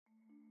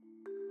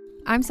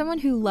I'm someone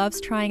who loves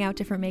trying out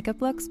different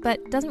makeup looks,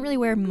 but doesn't really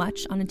wear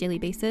much on a daily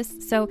basis,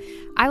 so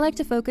I like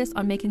to focus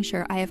on making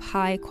sure I have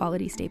high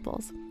quality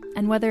staples.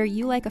 And whether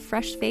you like a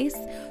fresh face,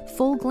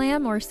 full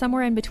glam, or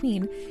somewhere in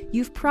between,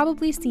 you've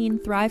probably seen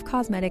Thrive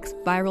Causemetics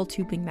Viral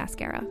Tubing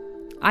Mascara.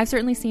 I've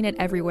certainly seen it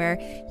everywhere.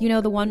 You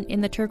know, the one in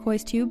the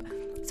turquoise tube?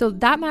 So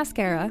that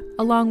mascara,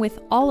 along with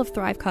all of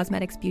Thrive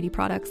Causemetics beauty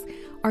products,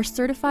 are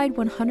certified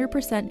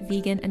 100%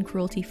 vegan and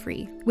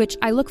cruelty-free, which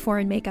I look for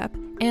in makeup,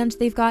 and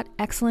they've got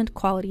excellent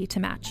quality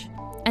to match.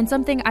 And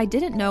something I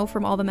didn't know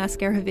from all the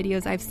mascara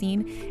videos I've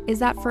seen is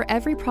that for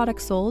every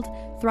product sold,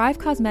 Thrive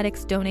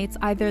Causemetics donates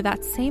either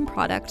that same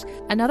product,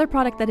 another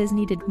product that is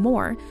needed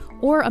more,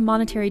 or a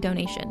monetary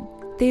donation.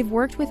 They've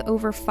worked with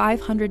over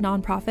 500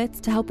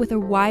 nonprofits to help with a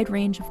wide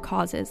range of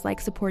causes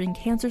like supporting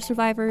cancer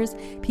survivors,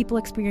 people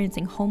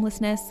experiencing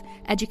homelessness,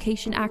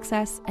 education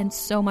access, and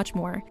so much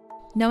more.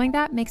 Knowing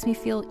that makes me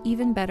feel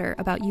even better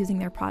about using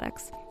their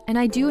products. And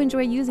I do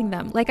enjoy using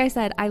them. Like I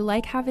said, I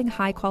like having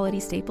high quality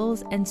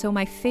staples, and so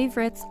my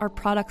favorites are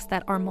products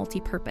that are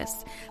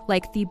multi-purpose,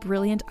 like the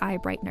Brilliant Eye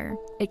Brightener.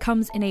 It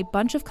comes in a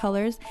bunch of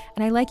colors,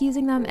 and I like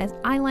using them as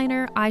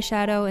eyeliner,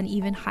 eyeshadow, and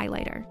even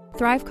highlighter.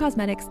 Thrive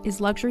Causemetics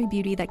is luxury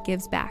beauty that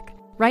gives back.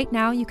 Right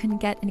now, you can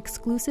get an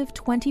exclusive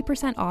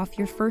 20% off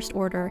your first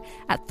order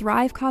at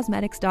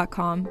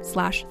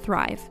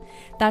thrivecausemetics.com/thrive.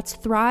 That's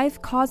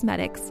Thrive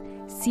Causemetics,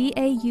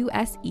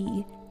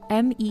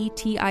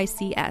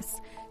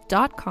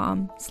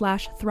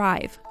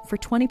 CAUSEMETICS.com/thrive for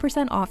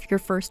 20% off your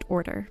first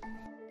order.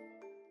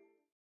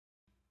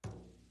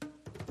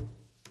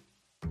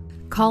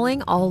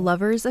 Calling all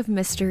lovers of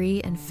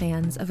mystery and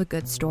fans of a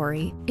good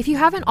story. If you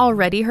haven't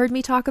already heard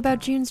me talk about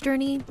June's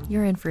Journey,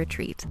 you're in for a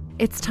treat.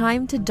 It's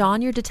time to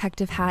don your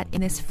detective hat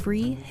in this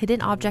free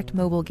hidden object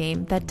mobile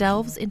game that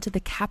delves into the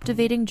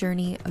captivating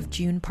journey of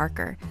June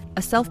Parker,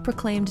 a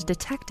self-proclaimed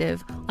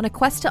detective on a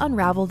quest to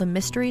unravel the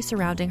mystery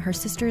surrounding her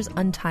sister's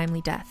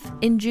untimely death.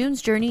 In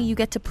June's Journey, you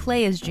get to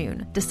play as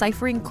June,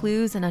 deciphering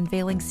clues and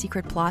unveiling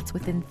secret plots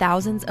within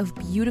thousands of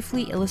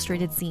beautifully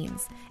illustrated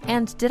scenes.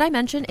 And did I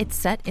mention it's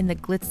set in the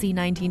glitzy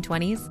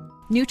 1920s?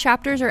 New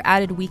chapters are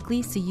added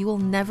weekly, so you will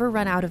never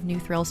run out of new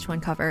thrills to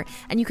uncover,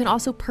 and you can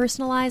also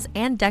personalize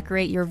and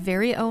decorate your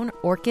very own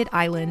Orchid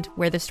Island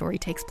where the story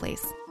takes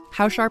place.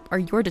 How sharp are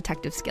your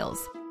detective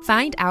skills?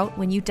 Find out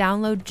when you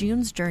download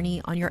June's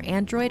Journey on your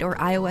Android or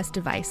iOS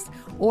device,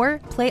 or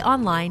play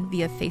online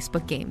via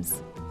Facebook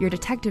Games. Your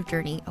detective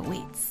journey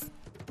awaits.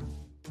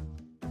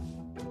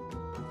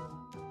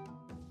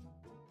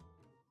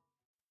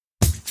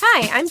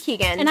 Hi, I'm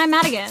Keegan. And I'm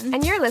Madigan.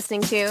 And you're listening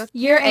to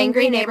Your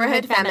Angry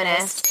Neighborhood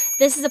Feminist.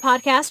 This is a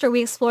podcast where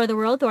we explore the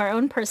world through our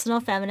own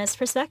personal feminist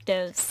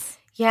perspectives.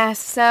 Yes,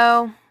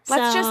 so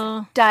let's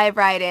just dive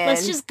right in.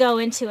 Let's just go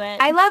into it.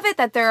 I love it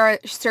that there are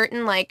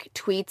certain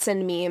tweets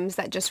and memes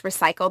that just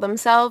recycle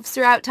themselves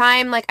throughout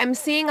time. Like I'm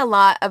seeing a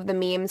lot of the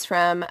memes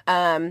from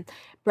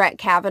Brett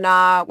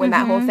Kavanaugh when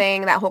that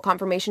whole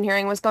confirmation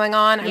hearing was going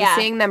on. I'm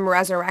seeing them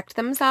resurrect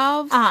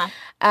themselves.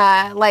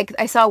 Like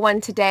I saw one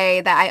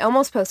today that I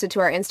almost posted to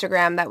our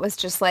Instagram that was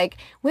just like,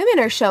 women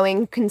are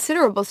showing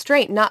considerable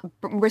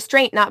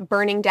restraint, not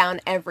burning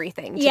down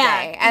everything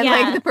today.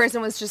 And the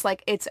person was just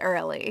like, it's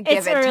early.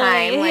 Give it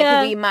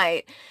time. We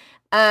might.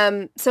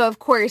 So of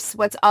course,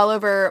 what's all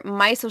over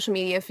my social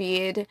media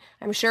feed,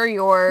 I'm sure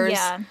yours,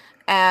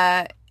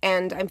 and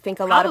I think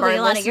a lot of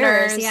our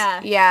listeners,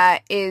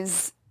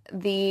 is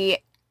the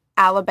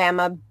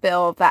Alabama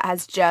bill that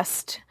has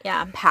just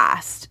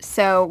passed.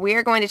 So we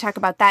are going to talk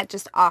about that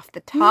just off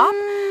the top.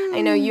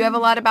 I know you have a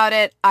lot about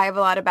it. I have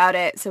a lot about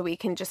it. So we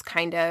can just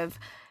kind of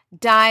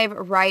dive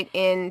right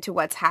into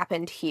what's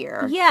happened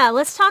here. Yeah,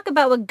 let's talk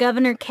about what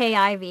Governor Kay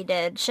Ivey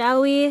did,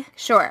 shall we?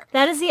 Sure.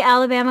 That is the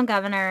Alabama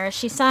governor.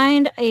 She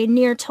signed a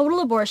near total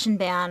abortion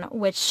ban,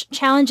 which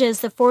challenges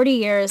the 40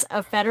 years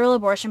of federal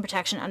abortion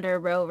protection under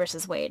Roe v.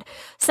 Wade.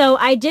 So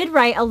I did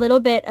write a little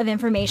bit of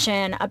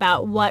information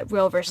about what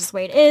Roe v.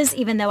 Wade is,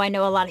 even though I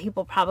know a lot of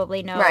people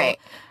probably know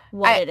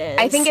what it is.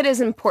 I think it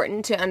is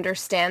important to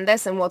understand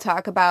this, and we'll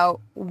talk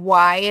about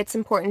why it's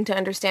important to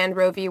understand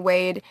Roe v.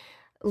 Wade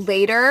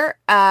later,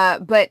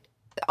 but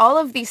all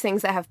of these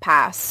things that have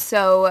passed.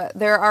 So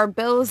there are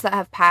bills that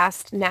have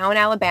passed now in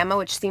Alabama,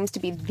 which seems to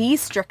be the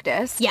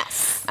strictest.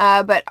 Yes.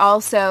 But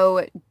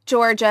also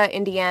Georgia,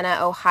 Indiana,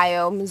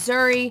 Ohio,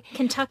 Missouri.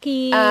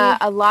 Kentucky.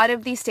 A lot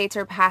of these states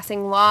are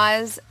passing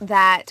laws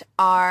that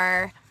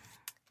are...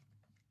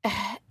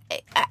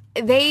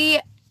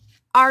 they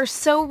are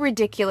so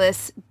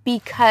ridiculous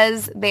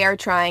because they are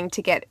trying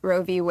to get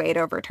Roe v. Wade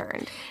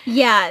overturned.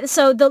 Yeah,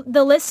 so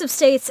the list of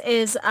states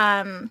is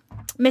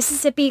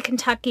Mississippi,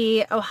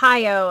 Kentucky,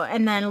 Ohio,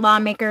 and then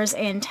lawmakers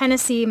in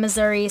Tennessee,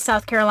 Missouri,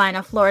 South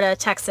Carolina, Florida,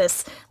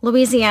 Texas,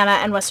 Louisiana,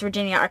 and West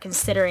Virginia are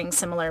considering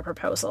similar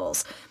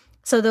proposals.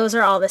 So those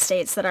are all the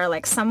states that are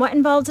somewhat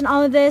involved in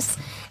all of this.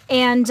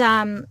 And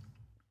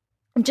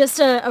just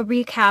a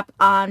recap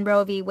on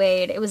Roe v.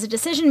 Wade. It was a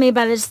decision made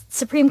by the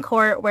Supreme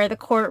Court where the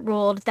court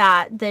ruled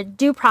that the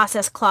due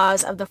process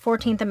clause of the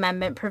 14th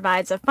Amendment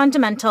provides a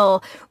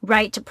fundamental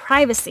right to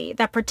privacy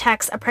that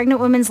protects a pregnant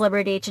woman's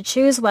liberty to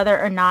choose whether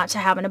or not to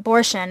have an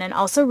abortion, and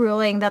also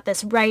ruling that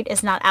this right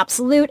is not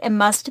absolute and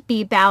must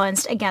be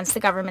balanced against the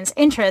government's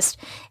interest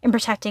in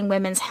protecting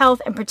women's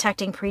health and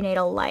protecting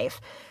prenatal life.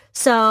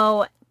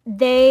 So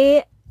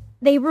the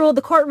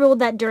court ruled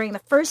that during the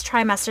first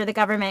trimester, the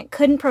government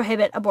couldn't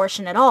prohibit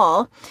abortion at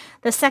all.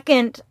 The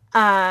second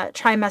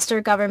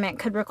trimester, government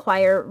could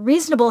require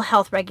reasonable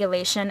health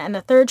regulation, and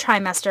the third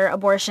trimester,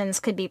 abortions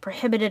could be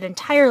prohibited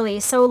entirely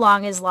so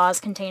long as laws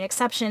contain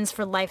exceptions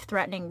for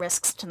life-threatening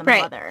risks to the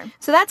mother.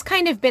 So that's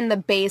kind of been the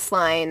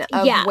baseline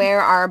of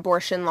where our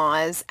abortion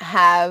laws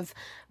have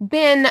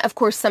been. Of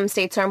course, some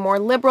states are more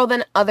liberal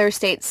than other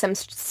states.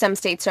 Some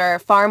states are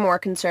far more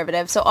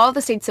conservative. So all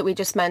the states that we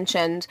just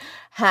mentioned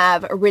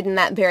have ridden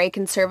that very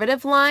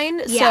conservative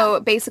line. Yeah. So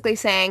basically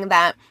saying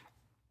that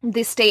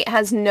the state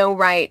has no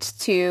right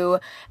to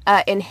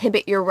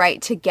inhibit your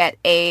right to get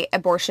a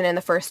abortion in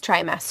the first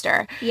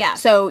trimester. Yeah.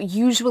 So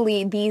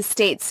usually these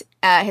states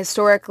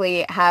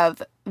historically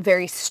have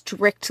very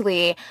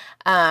strictly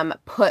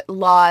put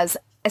laws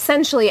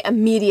essentially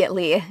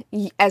immediately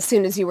as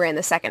soon as you were in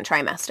the second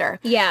trimester.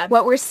 Yeah.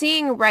 What we're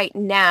seeing right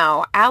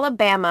now,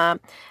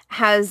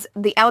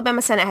 the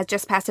Alabama Senate has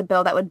just passed a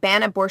bill that would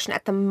ban abortion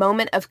at the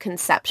moment of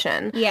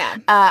conception. Yeah.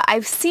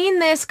 I've seen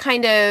this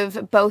kind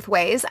of both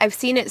ways. I've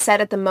seen it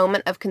said at the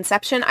moment of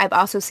conception. I've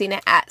also seen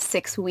it at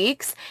 6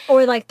 weeks.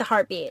 Or like the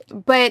heartbeat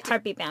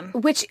ban.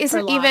 Which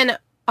isn't even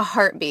a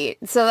heartbeat.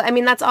 So, I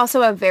mean, that's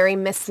also a very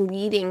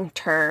misleading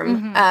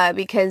term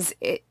because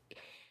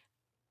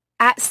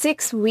at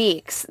 6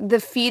 weeks,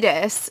 the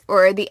fetus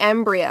or the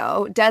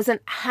embryo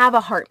doesn't have a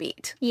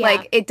heartbeat. Yeah.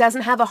 Like, it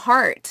doesn't have a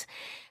heart.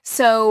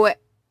 So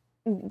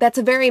that's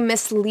a very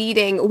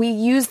misleading. We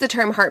use the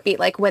term heartbeat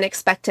like when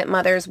expectant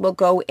mothers will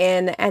go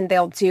in and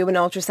they'll do an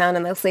ultrasound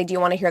and they'll say, do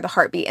you want to hear the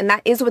heartbeat? And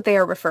that is what they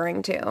are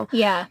referring to.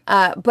 Yeah.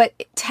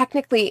 But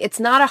technically, it's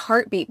not a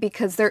heartbeat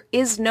because there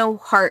is no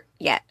heart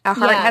yet. A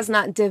heart has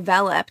not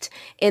developed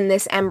in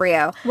this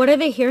embryo. What are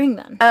they hearing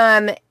then?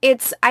 I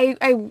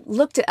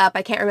looked it up.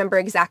 I can't remember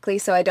exactly,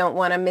 so I don't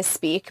want to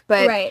misspeak.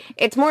 But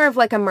it's more of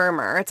like a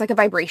murmur. It's like a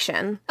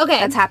vibration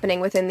that's happening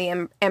within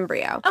the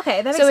embryo.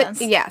 Okay, that makes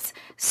sense. Yes.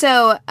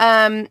 So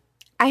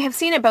I have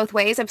seen it both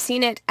ways. I've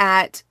seen it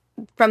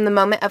from the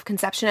moment of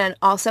conception and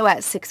also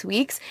at 6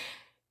 weeks.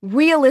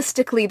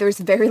 Realistically, there's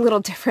very little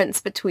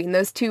difference between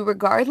those two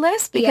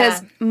regardless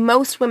because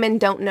most women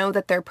don't know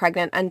that they're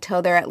pregnant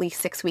until they're at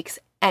least 6 weeks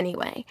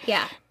anyway.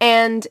 Yeah.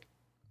 And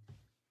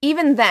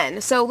even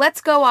then, so let's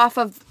go off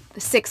of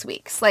 6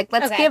 weeks. Like,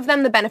 let's give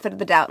them the benefit of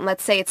the doubt and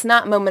let's say it's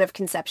not moment of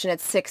conception,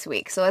 it's 6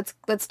 weeks. So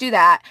let's do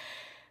that.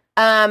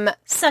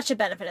 Such a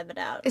benefit of the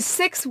doubt.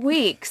 6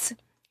 weeks.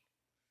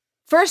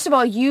 First of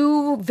all,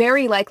 you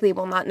very likely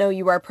will not know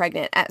you are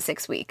pregnant at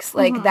 6 weeks.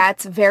 Like,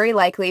 that's very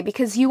likely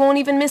because you won't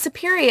even miss a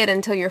period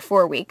until you're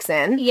 4 weeks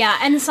in. Yeah,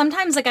 and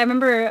sometimes, like, I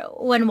remember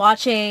when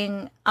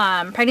watching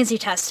pregnancy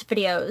test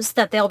videos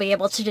that they'll be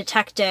able to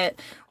detect it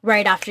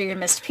right after your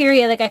missed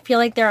period. Like, I feel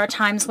like there are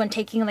times when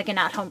taking, like, an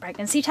at-home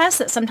pregnancy test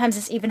that sometimes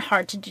it's even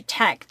hard to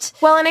detect.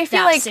 Well, and I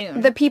feel like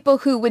the people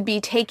who would be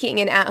taking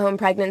an at-home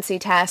pregnancy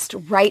test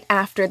right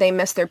after they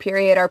miss their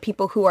period are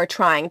people who are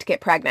trying to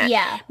get pregnant.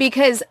 Yeah.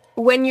 Because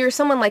when you're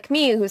someone like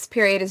me whose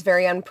period is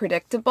very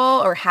unpredictable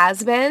or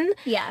has been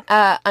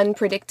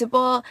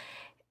unpredictable,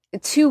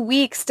 2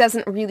 weeks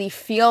doesn't really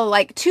feel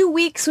like 2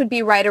 weeks would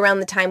be right around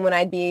the time when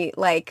I'd be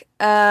like,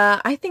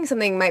 I think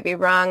something might be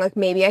wrong. Like,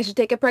 maybe I should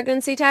take a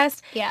pregnancy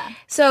test. Yeah.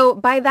 So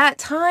by that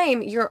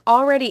time, you're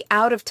already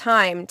out of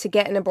time to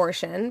get an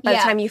abortion. By the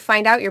time you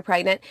find out you're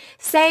pregnant,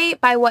 say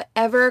by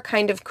whatever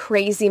kind of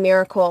crazy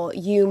miracle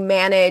you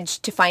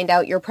manage to find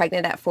out you're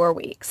pregnant at 4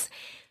 weeks.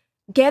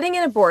 Getting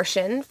an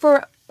abortion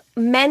for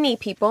many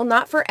people,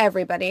 not for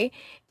everybody,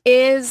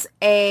 is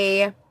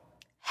a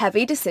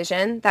heavy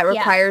decision that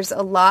requires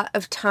a lot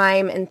of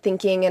time and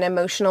thinking and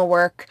emotional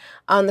work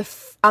on the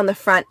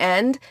front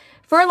end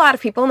for a lot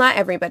of people, not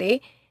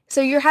everybody.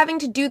 So you're having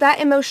to do that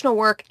emotional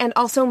work and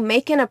also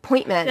make an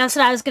appointment. That's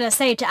what I was going to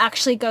say, to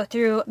actually go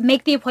through,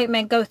 make the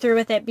appointment, go through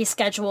with it, be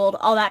scheduled,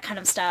 all that kind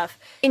of stuff.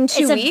 In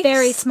 2 weeks? It's a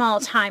very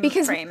small time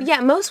frame. Yeah,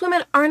 most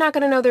women are not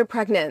going to know they're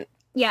pregnant.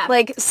 Yeah.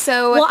 Like,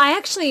 so...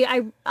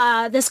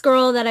 Well, this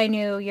girl that I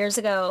knew years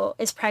ago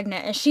is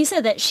pregnant, and she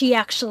said that she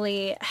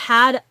actually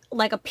had,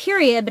 like, a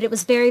period, but it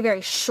was very, very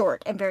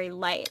short and very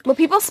light. Well,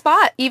 people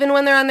spot, even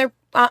when they're on their...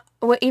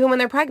 even when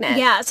they're pregnant.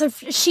 Yeah, so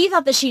she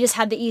thought that she just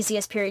had the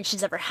easiest period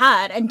she's ever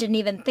had and didn't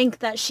even think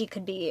that she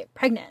could be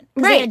pregnant.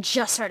 Because they had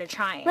just started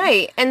trying.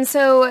 Right. And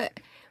so,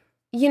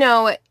 you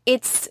know,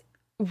 it's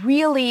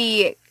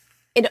really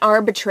an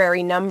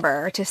arbitrary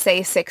number to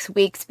say 6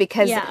 weeks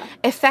because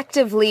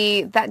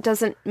effectively that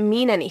doesn't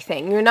mean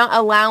anything. You're not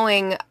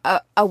allowing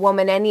a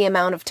woman any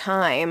amount of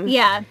time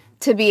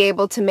to be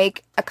able to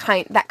make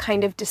that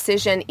kind of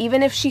decision,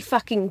 even if she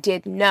fucking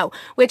did know.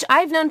 Which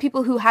I've known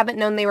people who haven't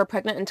known they were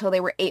pregnant until they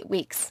were 8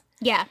 weeks.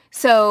 Yeah.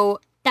 So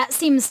that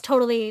seems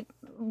totally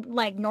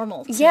like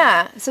normal to me.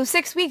 Yeah. So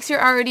 6 weeks,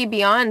 you're already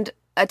beyond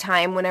a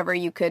time whenever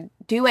you could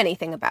do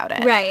anything about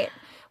it. Right.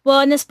 Well,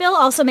 and this bill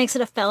also makes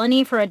it a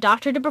felony for a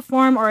doctor to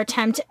perform or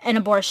attempt an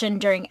abortion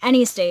during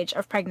any stage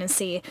of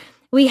pregnancy.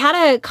 We had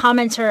a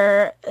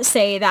commenter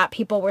say that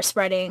people were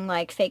spreading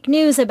like fake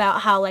news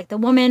about how like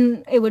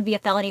it would be a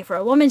felony for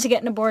a woman to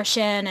get an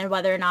abortion and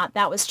whether or not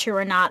that was true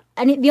or not.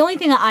 And the only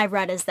thing that I've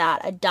read is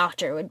that a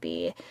doctor would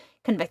be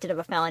convicted of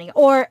a felony,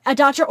 or a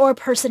doctor or a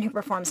person who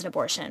performs an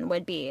abortion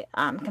would be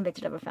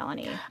convicted of a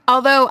felony.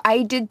 Although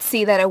I did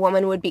see that a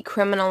woman would be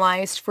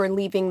criminalized for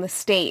leaving the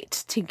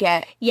state to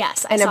get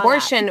an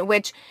abortion,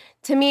 which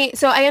to me,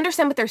 so I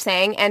understand what they're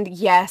saying. And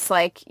yes,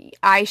 like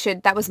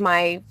that was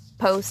my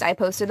post. I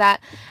posted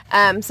that.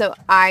 So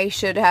I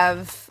should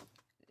have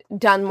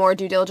done more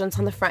due diligence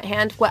on the front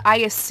hand. What I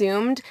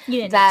assumed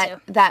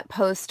that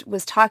post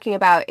was talking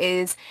about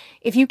is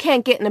if you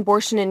can't get an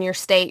abortion in your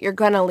state, you're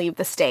going to leave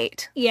the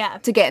state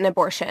to get an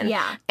abortion.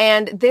 Yeah.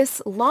 And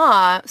this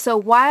law, so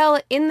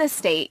while in the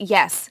state,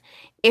 yes,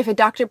 if a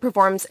doctor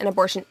performs an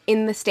abortion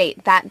in the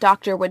state, that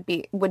doctor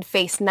would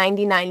face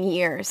 99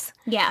 years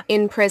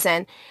in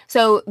prison.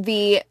 So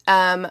the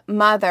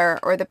mother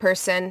or the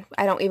person,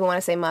 I don't even want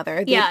to say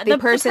mother, the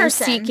person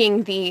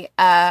seeking the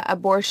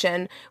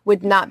abortion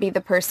would not be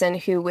the person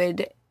who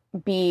would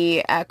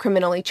be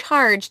criminally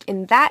charged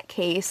in that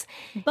case.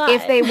 But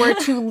if they were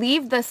to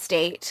leave the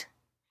state.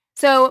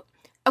 So,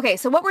 okay,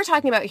 so what we're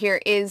talking about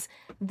here is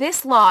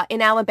this law in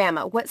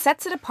Alabama. What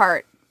sets it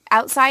apart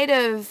outside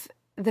of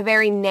the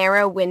very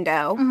narrow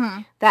window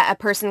that a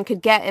person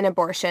could get an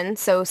abortion.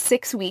 So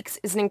 6 weeks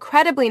is an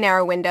incredibly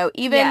narrow window.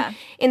 Even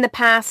in the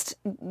past,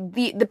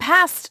 the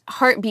past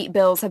heartbeat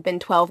bills have been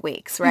 12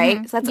 weeks,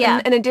 right? So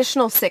that's an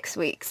additional 6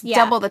 weeks,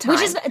 double the time.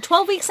 Which is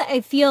 12 weeks,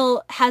 I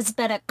feel, has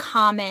been a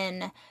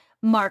common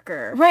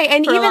marker. Right,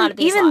 and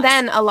even laws.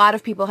 then, a lot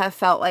of people have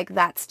felt like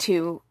that's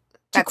too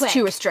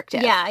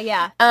restrictive.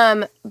 Yeah.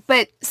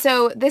 But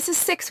so this is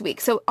 6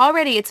 weeks. So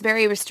already it's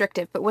very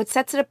restrictive. But what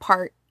sets it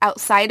apart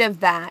outside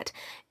of that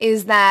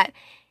is that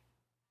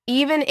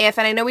even if,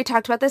 and I know we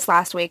talked about this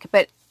last week,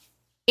 but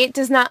it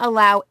does not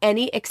allow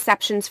any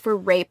exceptions for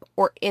rape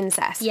or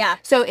incest. Yeah.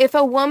 So if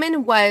a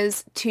woman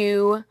was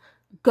to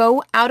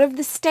go out of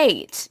the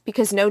state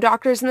because no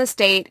doctors in the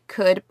state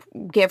could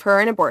give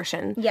her an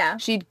abortion. Yeah.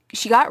 She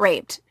got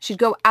raped. She'd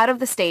go out of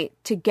the state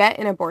to get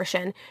an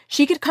abortion.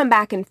 She could come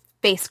back and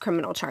face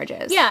criminal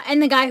charges. Yeah,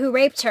 and the guy who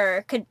raped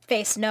her could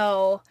face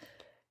no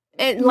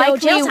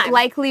jail time.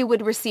 Likely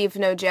would receive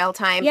no jail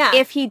time. Yeah.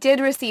 If he did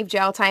receive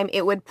jail time,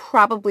 it would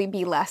probably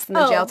be less than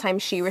the jail time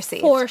she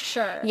received. For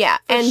sure. Yeah,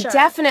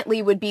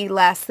 definitely would be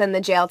less than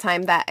the jail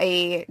time that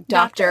a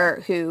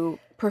doctor who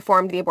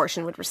performed the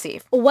abortion would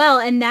receive. Well,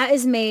 and that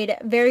is made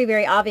very,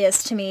 very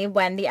obvious to me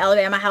when the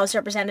Alabama House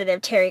Representative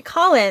Terry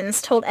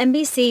Collins told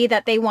NBC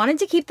that they wanted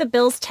to keep the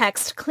bill's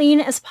text clean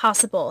as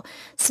possible,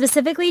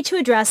 specifically to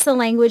address the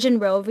language in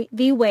Roe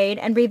v. Wade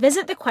and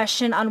revisit the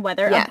question on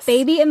whether a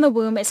baby in the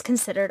womb is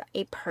considered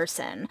a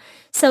person.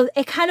 So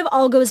it kind of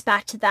all goes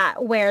back to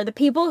that, where the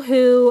people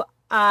who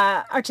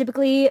are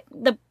typically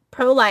the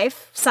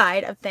pro-life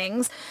side of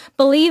things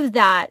believe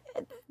that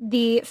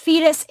the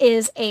fetus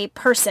is a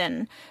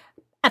person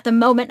at the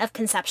moment of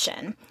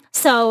conception.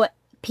 So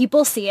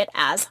people see it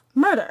as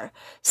murder.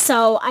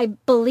 So I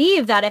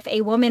believe that if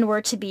a woman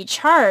were to be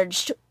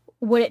charged,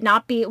 would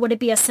it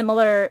be a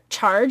similar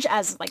charge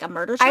as like a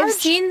murder charge? I've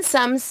seen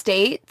some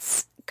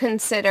states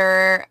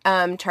consider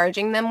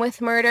charging them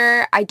with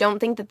murder. I don't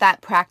think that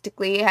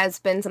practically has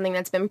been something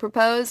that's been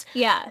proposed.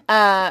 Yeah.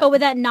 But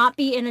would that not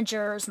be in a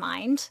juror's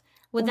mind?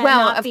 Of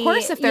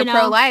course, if they're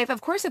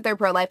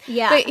pro-life.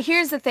 Yeah. But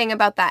here's the thing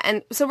about that.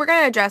 And so we're going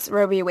to address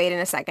Roe v. Wade in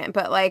a second.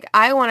 But, like,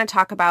 I want to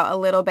talk about a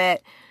little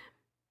bit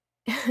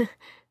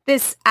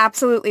this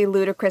absolutely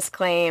ludicrous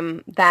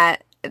claim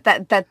that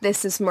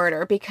this is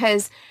murder.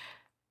 Because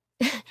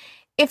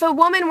if a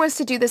woman was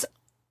to do this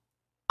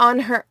on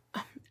her...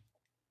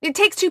 It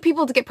takes two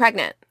people to get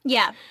pregnant.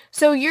 Yeah.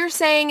 So you're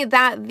saying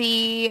that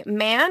the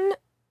man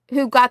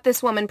who got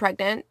this woman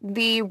pregnant,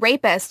 the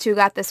rapist who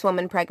got this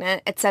woman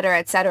pregnant, et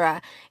cetera,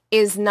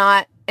 is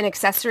not an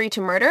accessory to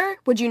murder?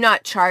 Would you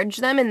not charge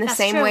them in the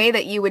same way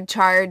that you would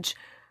charge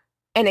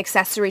an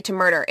accessory to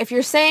murder? If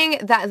you're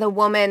saying that the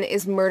woman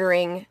is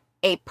murdering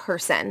a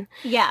person,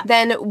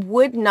 then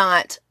would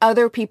not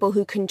other people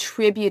who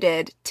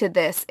contributed to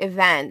this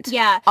event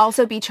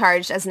also be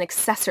charged as an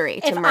accessory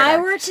to murder? If I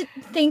were to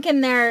think in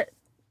their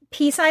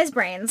pea-sized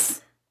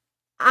brains,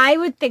 I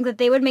would think that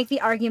they would make the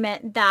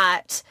argument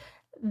that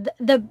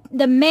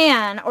the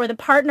man or the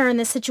partner in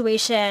this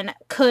situation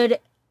could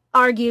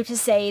argue to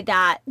say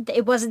that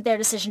it wasn't their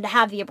decision to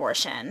have the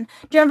abortion.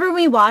 Do you remember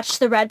when we watched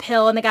The Red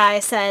Pill and the guy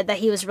said that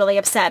he was really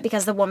upset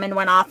because the woman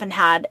went off and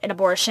had an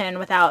abortion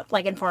without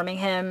like informing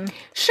him?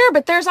 Sure,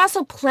 but there's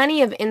also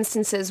plenty of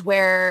instances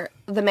where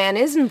the man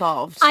is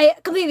involved. I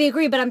completely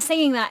agree, but I'm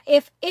saying that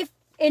if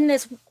in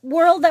this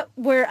world that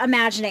we're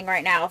imagining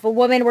right now, if a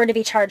woman were to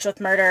be charged with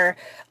murder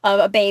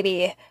of a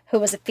baby who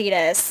was a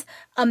fetus,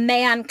 a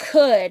man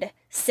could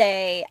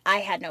say I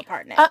had no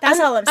part in it. That's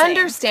all I'm saying.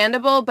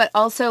 Understandable, but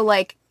also,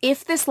 like,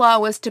 if this law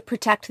was to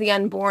protect the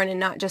unborn and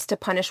not just to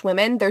punish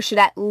women, there should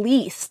at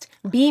least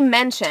be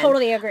mention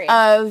Totally agree.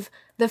 of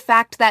the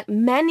fact that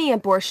many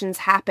abortions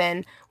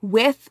happen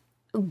with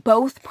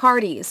both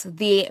parties,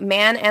 the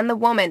man and the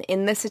woman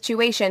in this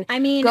situation,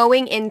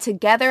 going in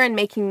together and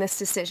making this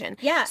decision.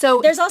 Yeah.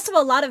 So there's also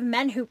a lot of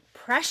men who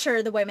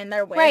pressure the women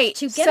they're with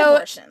to get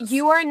abortions.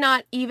 You are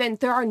not even,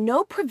 there are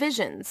no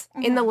provisions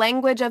in the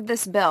language of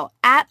this bill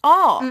at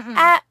all.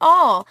 At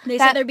all. They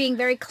said they're being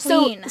very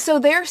clean. So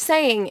they're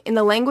saying in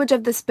the language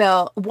of this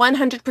bill,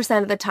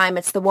 100% of the time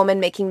it's the woman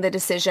making the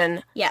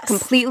decision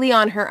completely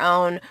on her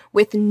own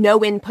with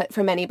no input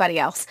from anybody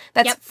else.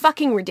 That's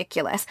fucking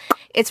ridiculous.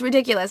 It's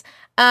ridiculous.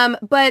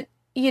 But,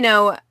 you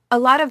know, a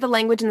lot of the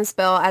language in this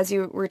bill, as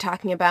you were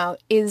talking about,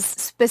 is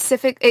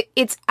specific.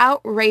 It's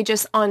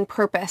outrageous on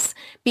purpose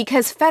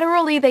because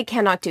federally they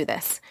cannot do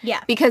this.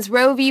 Yeah. Because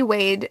Roe v.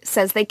 Wade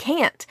says they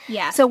can't.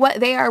 Yeah. So what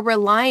they are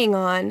relying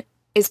on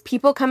is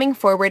people coming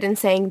forward and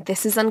saying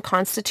this is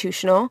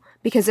unconstitutional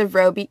because of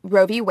Roe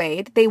v.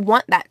 Wade. They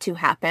want that to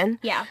happen.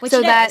 Yeah, which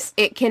so that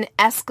it can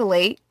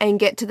escalate and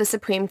get to the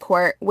Supreme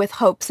Court with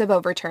hopes of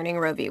overturning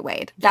Roe v.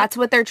 Wade. That's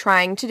what they're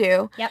trying to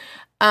do. Yep.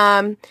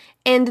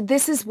 And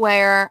this is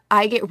where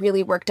I get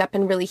really worked up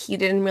and really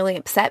heated and really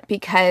upset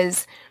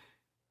because,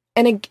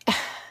 I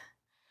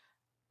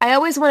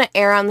always want to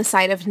err on the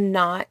side of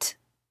not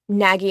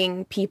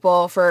nagging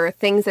people for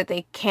things that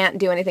they can't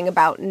do anything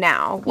about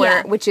now,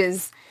 which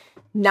is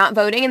not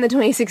voting in the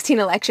 2016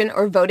 election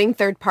or voting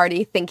third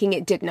party thinking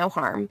it did no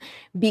harm.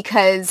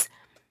 Because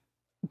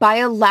by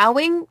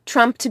allowing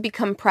Trump to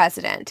become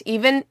president,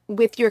 even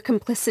with your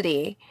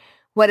complicity,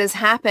 what has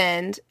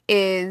happened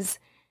is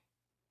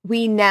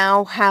we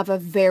now have a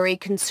very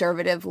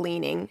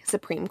conservative-leaning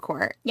Supreme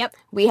Court. Yep.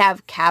 We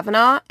have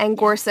Kavanaugh and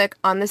Gorsuch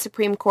on the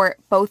Supreme Court,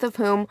 both of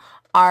whom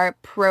are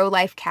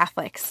pro-life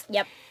Catholics.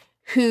 Yep.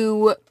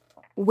 Who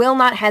will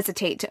not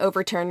hesitate to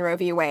overturn Roe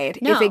v. Wade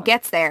if it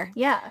gets there.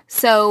 Yeah.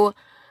 So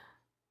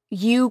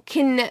you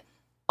can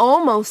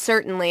almost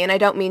certainly, and I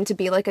don't mean to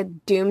be like a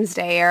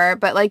doomsdayer,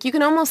 but like you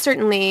can almost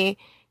certainly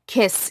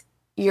kiss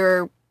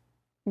your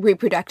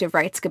reproductive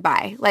rights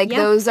goodbye. Like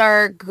those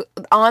are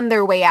on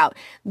their way out.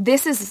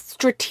 This is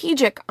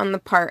strategic on the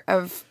part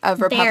of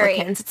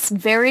Republicans. It's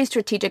very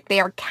strategic. They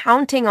are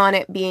counting on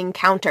it being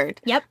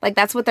countered. Yep. Like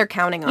that's what they're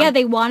counting on. Yeah,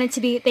 they want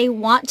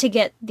to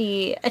get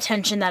the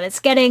attention that it's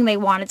getting. They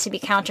want it to be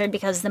countered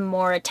because the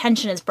more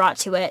attention is brought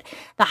to it,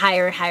 the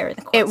higher and higher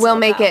the courts it will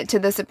make it to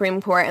the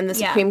Supreme Court, and the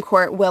Supreme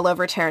Court will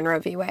overturn Roe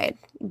v. Wade.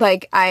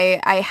 Like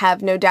I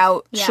have no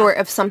doubt, short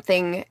of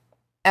something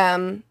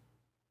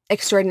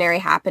extraordinary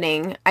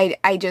happening,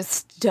 I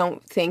just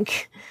don't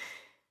think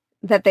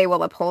that they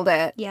will uphold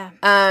it. Yeah.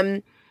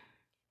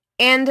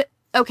 And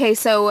okay,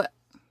 so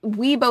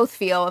we both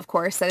feel, of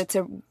course, that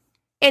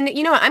and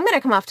you know what, I'm going to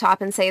come off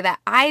top and say that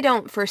I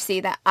don't foresee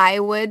that I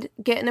would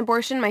get an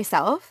abortion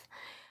myself,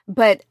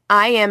 but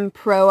I am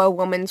pro a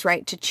woman's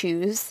right to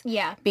choose.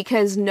 Yeah.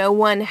 Because no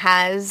one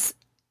has,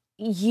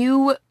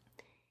 you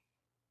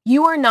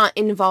are not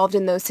involved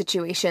in those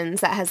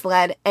situations that has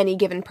led any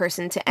given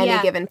person to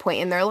any given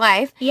point in their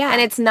life. Yeah.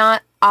 And it's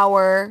not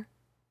our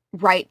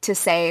right to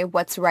say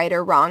what's right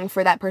or wrong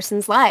for that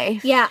person's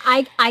life. Yeah,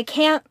 I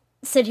can't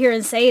sit here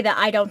and say that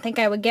I don't think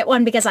I would get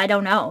one because I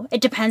don't know.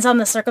 It depends on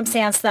the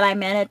circumstance that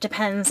I'm in. It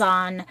depends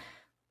on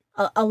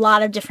a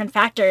lot of different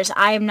factors.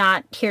 I am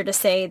not here to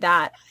say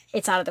that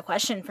it's out of the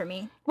question for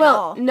me.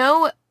 Well,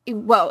 no.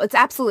 Well, it's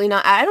absolutely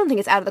not. I don't think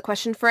it's out of the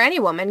question for any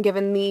woman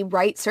given the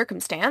right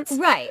circumstance.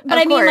 Right. But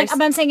I mean, like,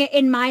 I'm saying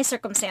in my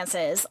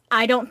circumstances,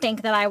 I don't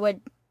think that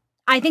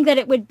I think that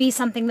it would be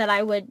something that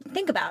I would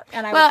think about.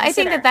 And I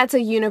think that that's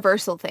a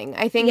universal thing.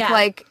 I think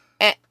like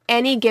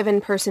any given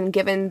person,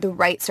 given the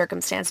right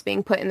circumstance,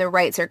 being put in the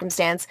right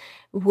circumstance,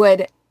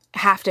 would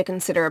have to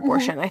consider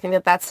abortion. I think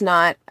that that's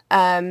not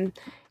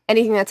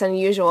anything that's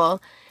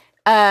unusual.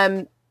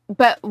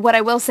 But what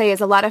I will say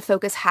is a lot of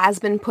focus has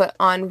been put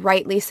on,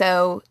 rightly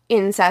so,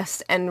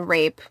 incest and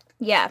rape.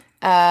 Yeah.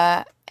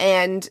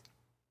 And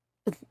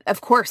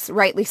of course,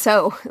 rightly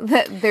so,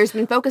 that there's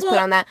been focus put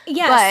on that.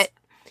 Yes.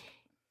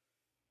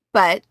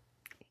 But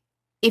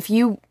if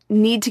you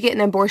need to get an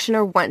abortion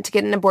or want to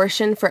get an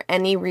abortion for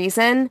any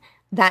reason,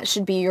 that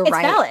should be your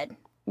right. It's valid.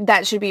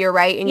 That should be your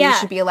right, and you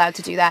should be allowed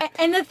to do that.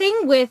 And the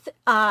thing with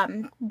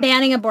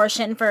banning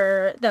abortion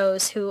for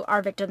those who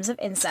are victims of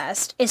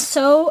incest is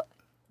so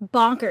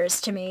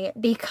bonkers to me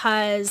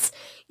because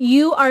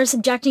you are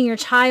subjecting your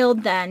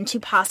child then to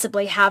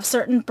possibly have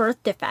certain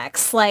birth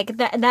defects. Like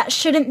that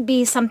shouldn't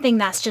be something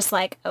that's just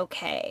like,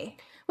 okay.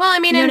 Well, I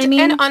mean, you know what I mean?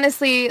 And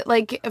honestly,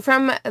 like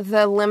from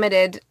the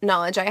limited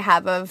knowledge I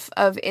have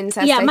of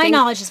incest, my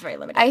knowledge is very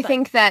limited. I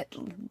think that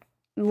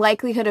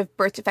likelihood of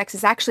birth defects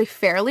is actually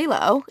fairly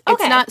low. It's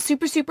Okay. not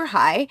super, super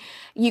high.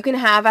 You can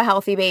have a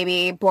healthy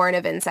baby born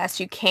of incest.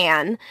 You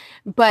can.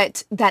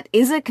 But that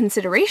is a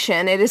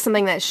consideration. It is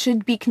something that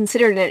should be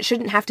considered, and it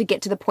shouldn't have to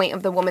get to the point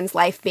of the woman's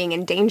life being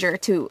in danger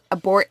to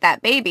abort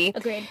that baby.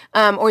 Agreed.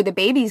 Or the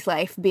baby's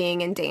life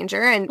being in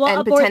danger and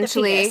Abort the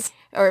potentially... fetus.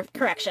 Or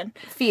Correction.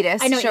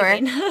 fetus, I know what you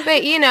sure. mean.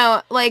 But, you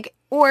know, like,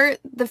 or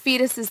the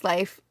fetus's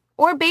life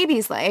or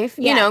baby's life,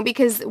 you Yeah. know,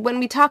 because when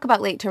we talk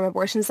about late-term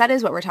abortions, that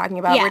is what we're talking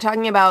about. Yeah. We're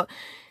talking about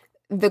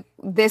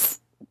this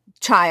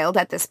child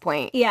at this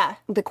point. Yeah.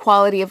 The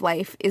quality of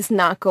life is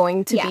not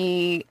going to Yeah.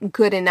 be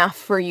good enough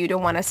for you to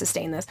want to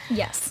sustain this.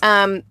 Yes.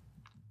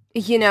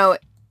 You know,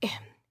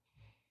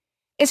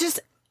 it's just...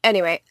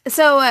 Anyway,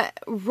 so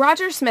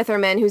Roger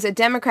Smitherman, who's a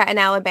Democrat in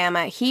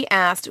Alabama, he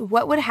asked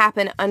what would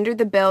happen under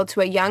the bill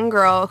to a young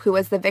girl who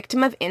was the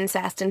victim of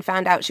incest and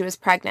found out she was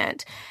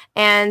pregnant.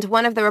 And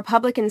one of the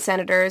Republican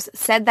senators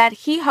said that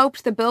he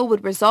hoped the bill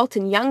would result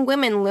in young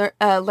women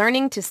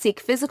learning to seek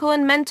physical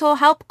and mental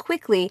help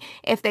quickly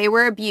if they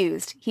were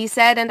abused. He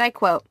said, and I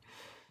quote,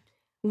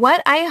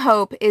 "What I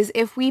hope is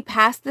if we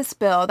pass this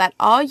bill that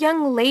all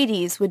young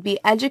ladies would be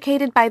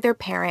educated by their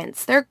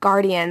parents, their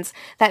guardians,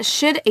 that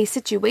should a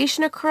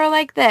situation occur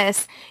like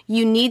this,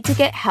 you need to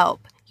get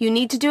help. You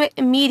need to do it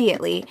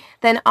immediately.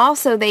 Then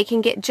also they can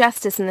get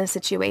justice in the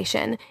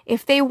situation.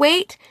 If they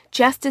wait,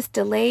 justice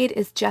delayed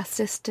is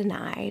justice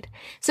denied."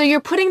 So you're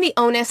putting the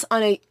onus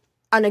on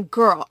a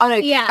girl, on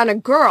a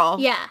girl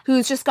Yeah.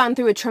 who's just gone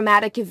through a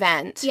traumatic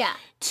event Yeah.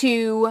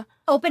 to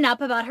Open up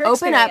about her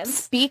open up,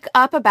 experience. speak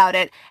up about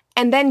it.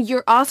 And then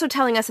you're also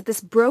telling us that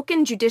this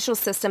broken judicial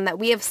system that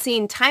we have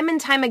seen time and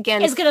time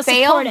again Is gonna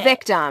fail support it.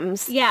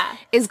 victims Yeah.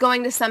 is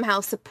going to somehow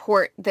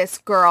support this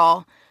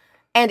girl.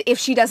 And if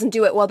she doesn't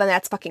do it, well, then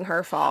that's fucking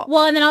her fault.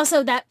 Well, and then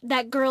also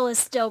that girl is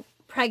still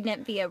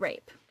pregnant via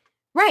rape.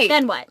 Right.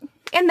 Then what?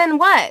 And then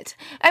what?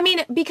 I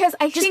mean, because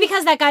I Just think...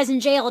 because that guy's in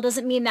jail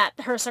doesn't mean that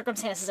her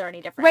circumstances are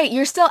any different. Right,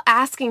 you're still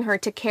asking her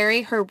to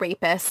carry her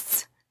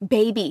rapist's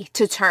baby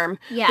to term,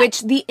 Yeah.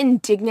 which the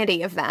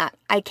indignity of that,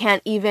 I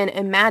can't even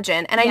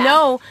imagine. And I Yeah.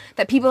 know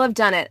that people have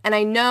done it, and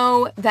I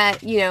know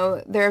that, you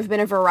know, there have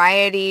been a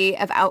variety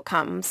of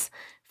outcomes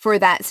for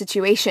that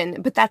situation,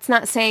 but that's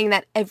not saying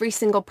that every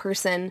single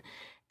person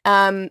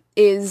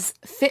is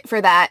fit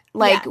for that.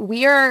 Like, Yeah.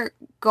 we are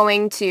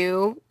going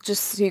to,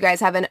 just so you guys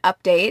have an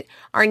update,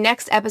 our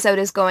next episode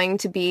is going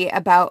to be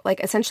about, like,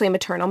 essentially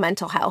maternal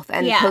mental health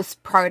and Yeah.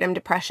 postpartum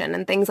depression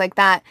and things like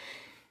that.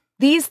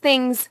 These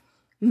things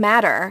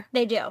matter.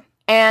 They do.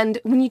 And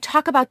when you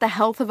talk about the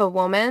health of a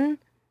woman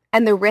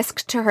and the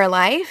risk to her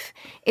life,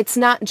 it's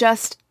not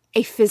just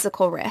a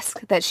physical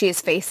risk that she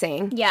is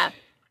facing. Yeah.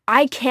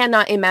 I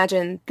cannot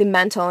imagine the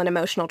mental and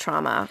emotional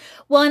trauma.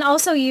 Well, and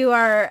also you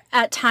are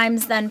at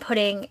times then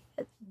putting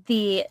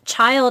the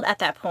child at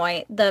that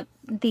point, the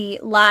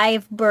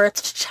live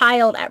birthed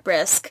child at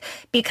risk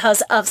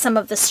because of some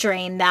of the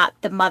strain that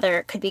the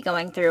mother could be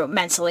going through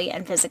mentally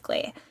and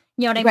physically.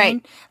 You know what I Right.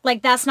 mean?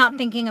 Like, that's not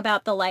thinking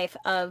about the life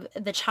of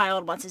the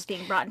child once it's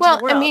being brought into Well,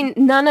 the world. I mean,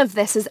 none of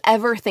this is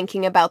ever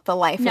thinking about the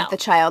life No. of the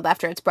child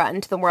after it's brought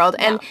into the world.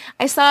 And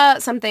I saw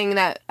something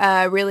that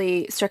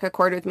really struck a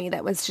chord with me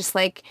that was just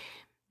like,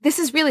 this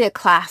is really a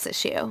class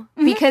issue.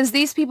 Because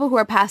these people who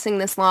are passing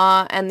this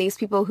law and these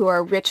people who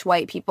are rich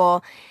white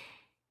people,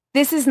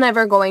 this is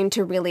never going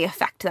to really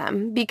affect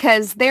them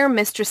because their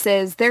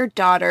mistresses, their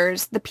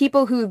daughters, the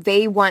people who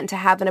they want to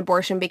have an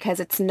abortion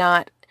because it's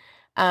not...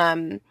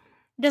 doesn't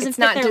it's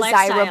fit not their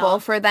desirable lifestyle.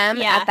 for them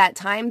Yeah. at that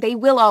time, they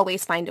will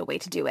always find a way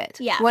to do it.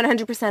 Yeah.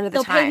 100% of the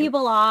They'll time. pay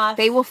people off.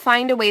 They will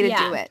find a way to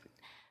Yeah. do it.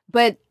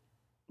 But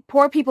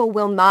poor people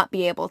will not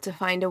be able to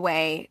find a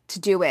way to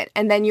do it.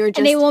 And then you're just...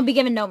 and they won't be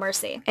given no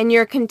mercy. and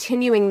you're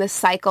continuing the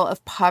cycle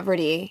of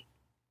poverty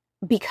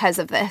because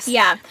of this.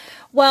 Yeah.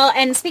 Well,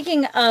 and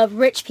speaking of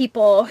rich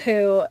people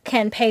who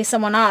can pay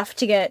someone off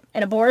to get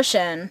an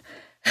abortion,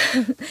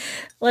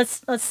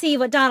 let's see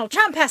what Donald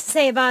Trump has to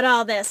say about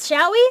all this,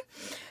 shall we?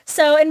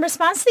 So in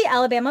response to the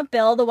Alabama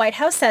bill, the White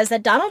House says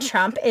that Donald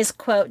Trump is,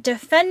 quote,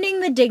 defending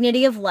the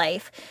dignity of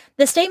life.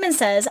 The statement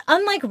says,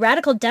 unlike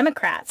radical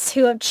Democrats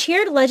who have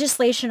cheered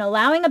legislation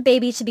allowing a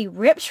baby to be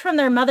ripped from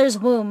their mother's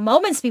womb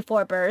moments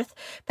before birth,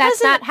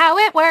 That's not how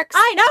it works.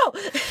 I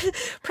know.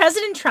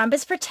 President Trump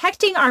is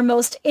protecting our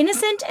most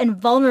innocent and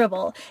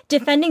vulnerable,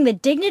 defending the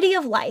dignity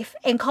of life,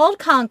 and called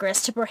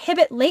Congress to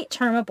prohibit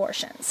late-term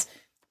abortions.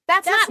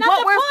 That's not not what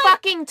the we're point.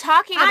 fucking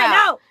talking about.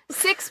 I know.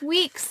 6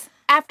 weeks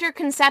after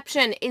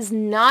conception is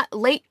not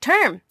late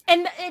term.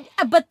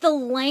 But the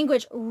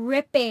language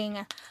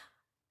ripping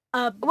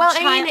a Well, I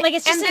child, mean, like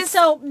it's just and it's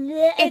this- so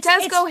it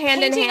does go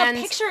hand in painting hand.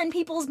 a picture in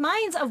people's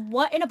minds of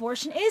what an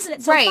abortion is, and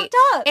it's so Right. fucked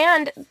up.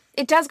 And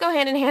it does go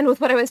hand in hand with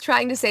what I was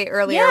trying to say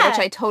earlier, Yeah. which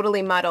I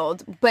totally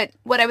muddled. But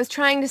what I was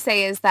trying to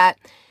say is that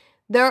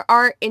there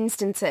are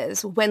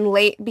instances when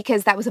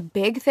because that was a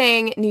big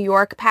thing. New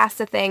York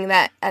passed a thing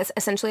that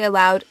essentially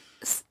allowed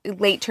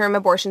late-term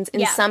abortions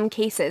in Yeah. some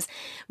cases.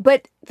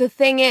 But the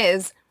thing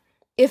is,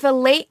 if a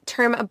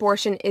late-term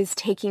abortion is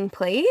taking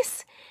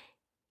place,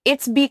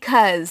 It's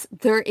because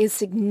there is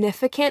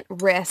significant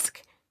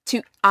risk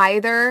to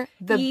either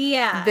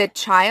the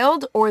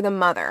child or the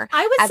mother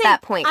at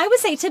that point. I would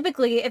say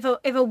typically if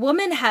a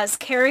woman has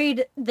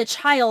carried the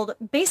child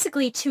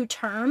basically to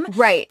term,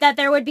 right, that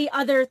there would be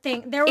other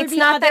things. There would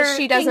be other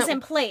things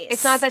in place.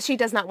 It's not that she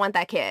does not want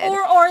that kid,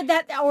 or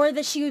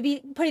that she would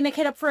be putting the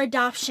kid up for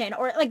adoption,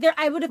 or like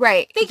I would have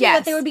thinking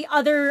that there would be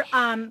other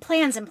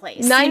plans in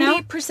place.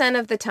 90%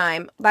 of the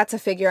time, that's a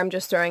figure I'm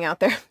just throwing out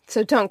there,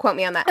 so don't quote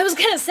me on that. I was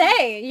gonna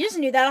say you just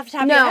knew that off the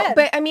top of your head. No,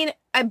 but I mean.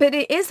 But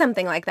it is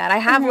something like that. I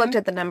have looked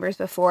at the numbers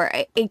before.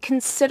 A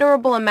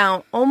considerable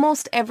amount,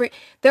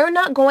 they're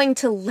not going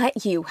to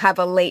let you have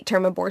a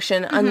late-term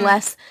abortion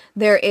unless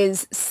there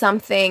is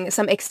some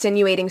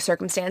extenuating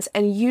circumstance.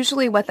 And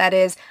usually what that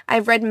is,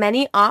 I've read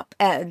many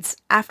op-eds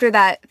after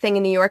that thing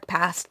in New York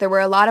passed. There were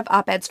a lot of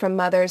op-eds from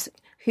mothers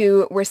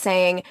who were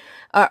saying,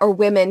 or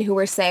women who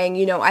were saying,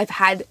 you know, I've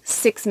had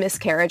 6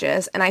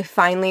 miscarriages and I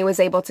finally was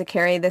able to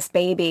carry this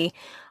baby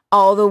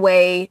all the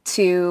way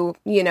to,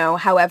 you know,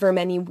 however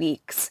many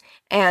weeks,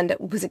 and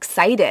was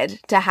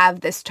excited to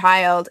have this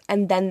child.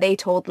 And then they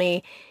told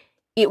me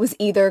it was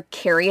either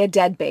carry a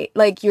dead baby,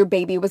 like your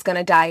baby was going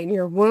to die in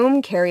your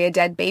womb, carry a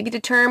dead baby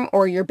to term,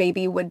 or your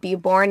baby would be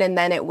born and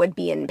then it would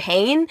be in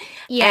pain.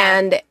 Yeah.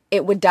 And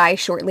it would die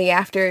shortly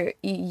after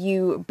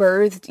you'd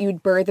birth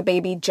the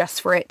baby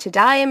just for it to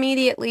die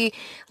immediately.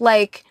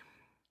 Like,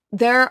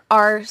 there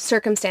are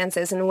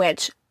circumstances in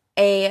which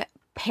a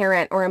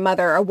parent or a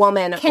mother, a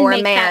woman or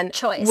a man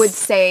would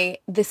say,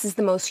 this is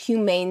the most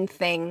humane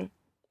thing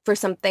for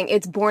something.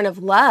 It's born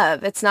of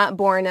love. It's not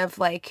born of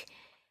like,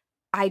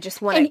 I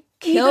just want to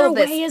kill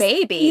this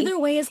baby. Either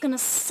way is going to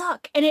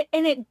suck. And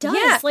it does.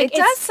 Yeah, it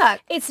does suck.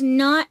 It's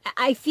not,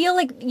 I feel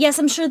like, yes,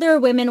 I'm sure there are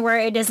women where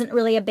it isn't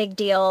really a big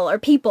deal, or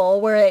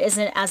people where it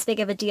isn't as big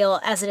of a deal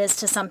as it is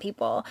to some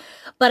people.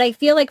 But I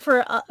feel like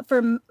for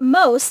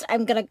most,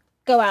 I'm going to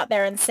go out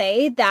there and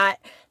say that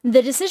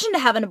the decision to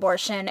have an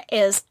abortion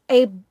is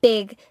a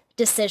big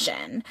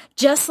decision.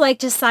 Just like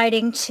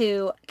deciding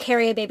to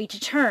carry a baby to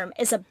term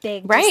is a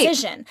big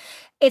decision.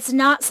 It's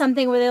not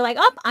something where they're like,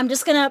 oh, I'm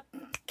just going to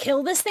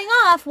kill this thing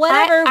off,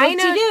 whatever, I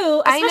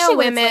know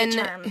women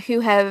who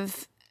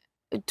have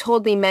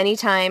told me many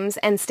times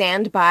and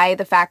stand by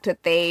the fact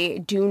that they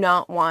do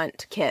not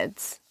want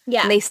kids.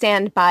 Yeah. And they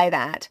stand by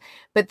that.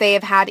 But they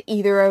have had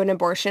either an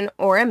abortion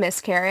or a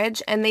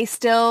miscarriage, and they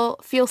still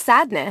feel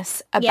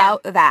sadness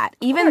about that,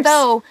 even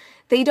though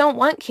they don't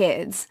want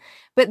kids.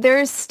 But there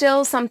is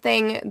still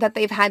something that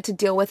they've had to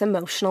deal with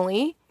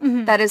emotionally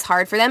that is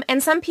hard for them.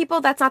 And some people,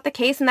 that's not the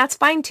case, and that's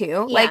fine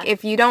too. Yeah. Like,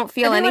 if you don't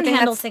feel anything,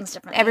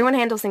 everyone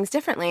handles things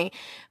differently.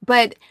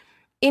 But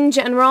in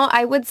general,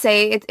 I would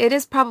say it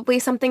is probably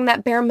something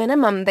that bare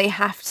minimum they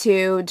have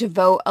to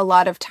devote a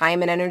lot of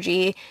time and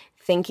energy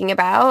thinking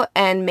about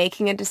and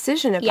making a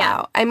decision about.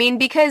 Yeah. I mean,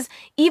 because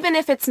even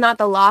if it's not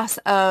the loss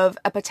of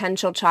a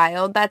potential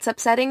child that's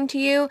upsetting to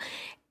you,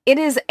 it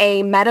is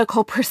a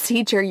medical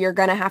procedure you're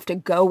going to have to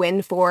go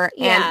in for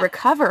and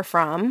recover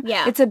from.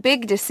 Yeah. It's a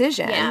big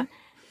decision. Yeah.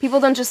 People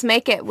don't just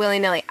make it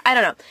willy-nilly. I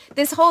don't know.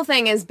 This whole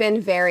thing has been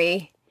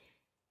very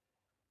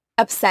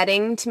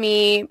upsetting to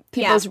me.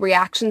 People's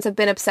reactions have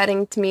been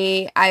upsetting to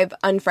me. I've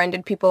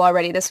unfriended people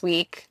already this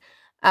week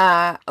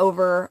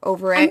over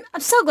it.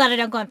 I'm so glad I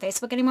don't go on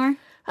Facebook anymore.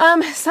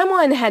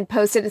 Someone had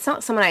posted, it's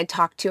not someone I'd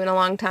talked to in a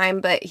long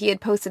time, but he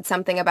had posted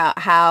something about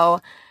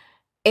how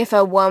if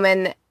a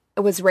woman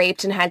was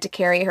raped and had to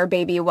carry her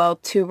baby, well,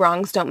 2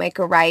 wrongs don't make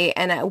a right,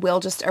 and we'll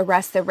just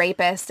arrest the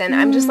rapist. And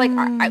I'm just like,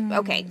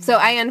 okay. So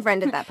I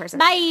unfriended that person.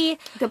 Bye.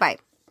 Goodbye.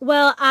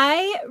 Well,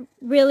 I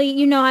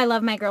really, I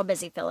love my girl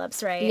Busy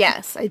Phillips, right?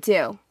 Yes, I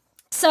do.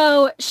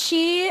 So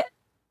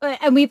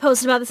and we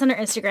posted about this on our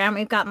Instagram.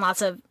 We've gotten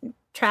lots of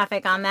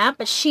traffic on that,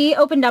 but she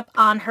opened up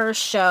on her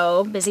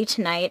show, Busy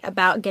Tonight,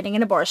 about getting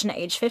an abortion at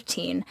age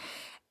 15.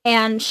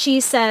 And she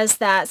says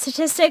that the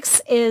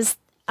statistics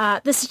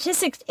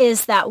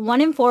is that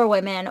 1 in 4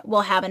 women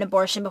will have an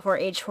abortion before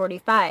age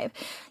 45.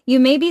 You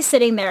may be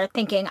sitting there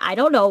thinking, I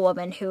don't know a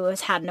woman who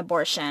has had an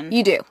abortion.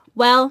 You do.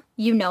 Well,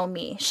 you know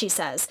me, she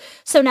says.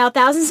 So now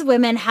thousands of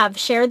women have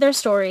shared their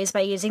stories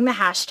by using the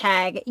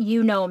hashtag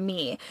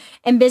 #YouKnowMe.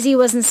 And Busy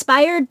was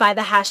inspired by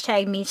the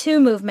hashtag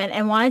 #MeToo movement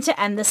and wanted to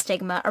end the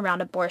stigma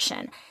around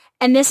abortion.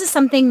 And this is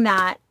something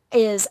that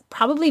is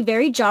probably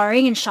very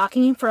jarring and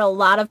shocking for a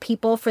lot of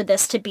people for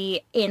this to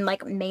be in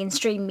like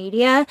mainstream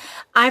media.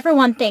 I, for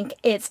one, think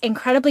it's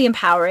incredibly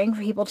empowering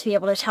for people to be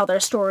able to tell their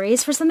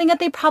stories for something that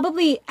they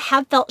probably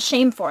have felt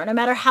shame for, no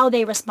matter how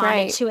they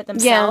responded to it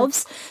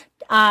themselves.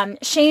 Yeah.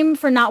 Shame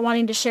for not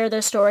wanting to share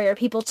their story or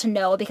people to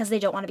know because they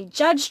don't want to be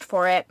judged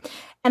for it.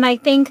 And I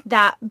think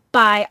that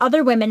by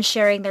other women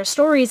sharing their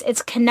stories,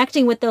 it's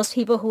connecting with those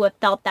people who have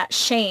felt that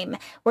shame,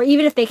 where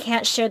even if they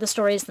can't share the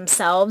stories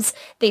themselves,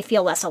 they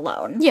feel less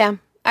alone. Yeah,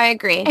 I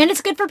agree. And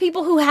it's good for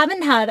people who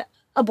haven't had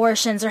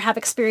abortions or have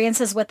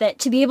experiences with it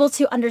to be able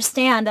to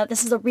understand that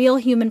this is a real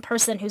human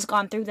person who's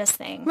gone through this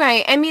thing.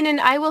 Right. I mean,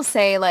 and I will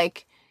say,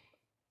 like,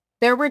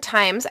 there were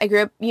times I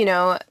grew up,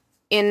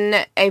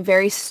 in a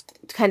very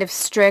kind of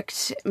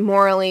strict,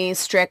 morally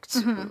strict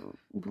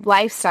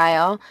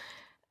lifestyle,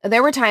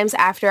 there were times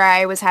after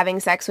I was having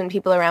sex when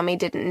people around me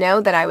didn't know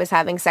that I was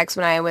having sex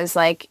when I was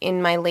like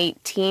in my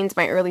late teens,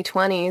 my early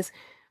 20s,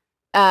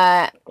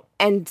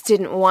 and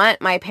didn't want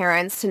my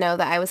parents to know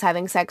that I was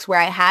having sex, where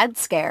I had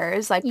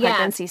scares, like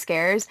pregnancy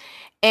scares.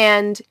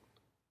 And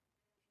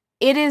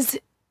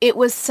it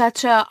was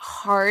such a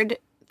hard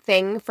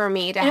thing for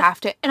me to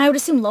have to... And I would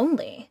assume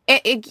lonely.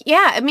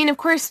 Yeah, I mean, of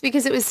course,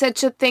 because it was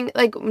such a thing.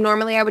 Like,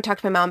 normally I would talk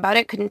to my mom about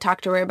it, couldn't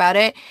talk to her about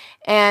it.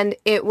 And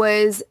it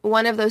was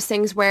one of those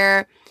things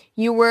where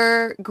you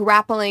were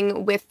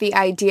grappling with the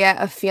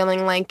idea of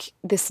feeling like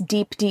this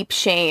deep, deep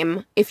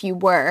shame if you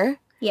were.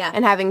 Yeah.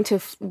 And having to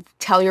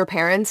tell your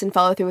parents and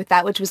follow through with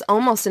that, which was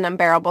almost an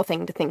unbearable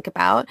thing to think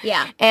about.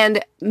 Yeah.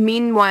 And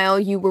meanwhile,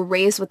 you were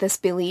raised with this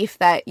belief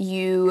that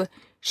you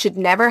should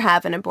never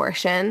have an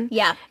abortion.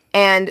 Yeah.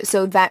 And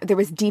so that there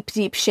was deep,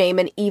 deep shame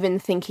in even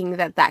thinking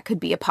that that could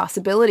be a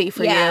possibility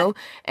for you.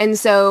 And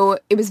so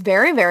it was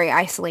very, very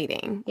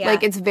isolating. Yeah.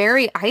 Like, it's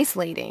very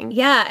isolating.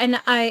 Yeah. And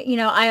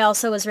I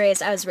also was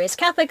raised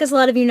Catholic, as a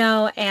lot of you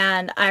know.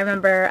 And I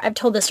remember, I've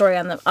told this story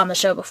on the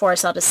show before,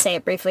 so I'll just say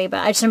it briefly.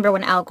 But I just remember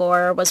when Al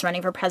Gore was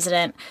running for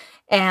president,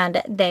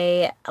 and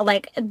they,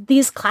 like,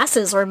 these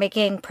classes were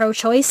making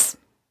pro-choice,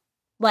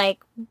 like,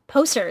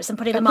 posters and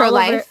putting them all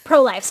over...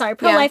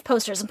 Pro-life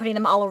posters and putting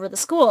them all over the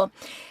school.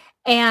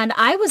 And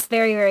I was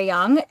very, very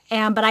young,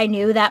 but I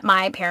knew that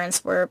my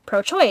parents were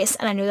pro-choice,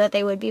 and I knew that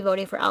they would be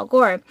voting for Al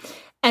Gore.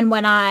 And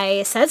when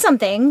I said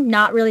something,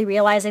 not really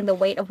realizing the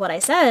weight of what I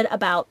said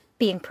about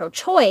being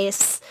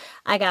pro-choice,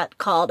 I got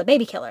called a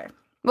baby killer.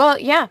 Well,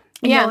 yeah.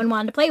 And no one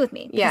wanted to play with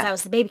me because I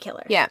was the baby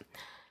killer. Yeah.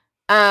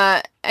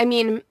 I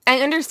mean,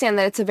 I understand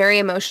that it's a very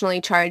emotionally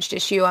charged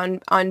issue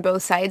on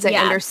both sides. I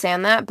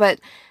understand that, but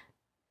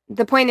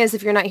the point is,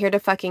 if you're not here to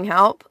fucking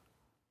help,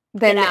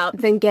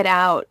 then get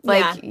out.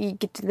 Like,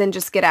 then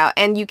just get out.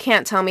 And you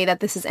can't tell me that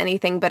this is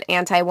anything but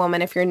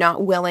anti-woman if you're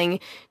not willing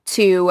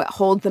to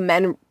hold the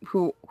men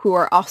who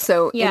are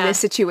also in this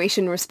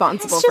situation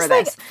responsible for this.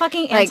 It's just like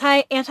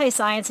fucking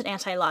anti-science and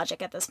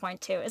anti-logic at this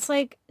point tue. It's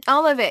like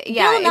all of it.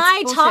 Yeah, Bill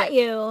Nye taught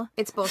you.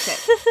 It's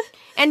bullshit.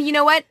 And you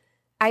know what?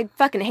 I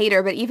fucking hate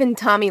her, but even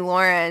Tomi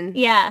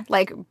Lahren,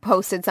 like,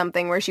 posted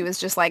something where she was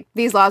just like,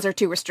 these laws are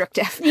too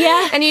restrictive.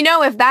 Yeah. And you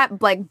know, if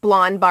that, like,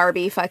 blonde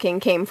Barbie fucking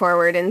came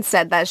forward and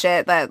said that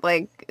shit, that,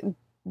 like,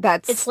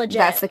 it's legit.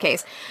 That's the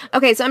case.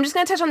 Okay, so I'm just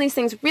going to touch on these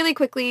things really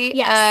quickly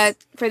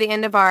for the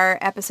end of our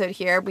episode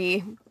here.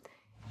 We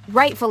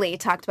rightfully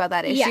talked about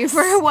that issue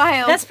for a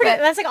while. That's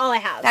like all I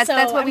have.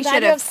 That's what we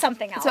should have.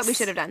 Something else. That's what we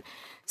should have done.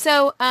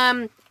 So,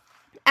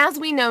 as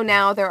we know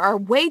now, there are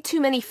way too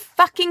many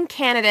fucking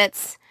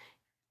candidates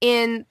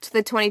in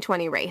the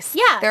 2020 race.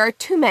 Yeah. There are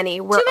too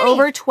many. We're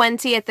over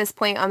 20 at this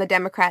point on the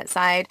Democrat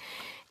side.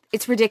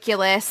 It's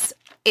ridiculous.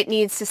 It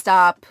needs to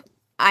stop.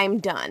 I'm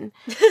done.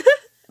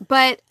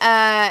 But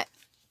I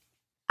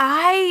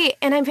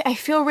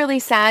feel really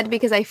sad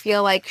because I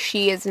feel like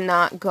she is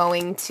not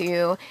going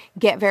to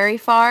get very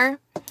far.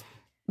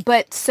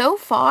 But so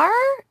far,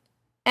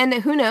 and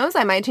who knows,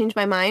 I might change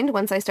my mind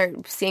once I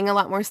start seeing a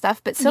lot more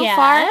stuff. But so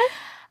far,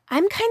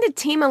 I'm kind of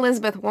team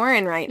Elizabeth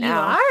Warren right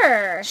now. You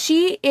are.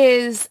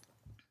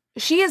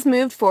 She has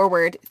moved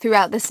forward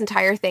throughout this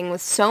entire thing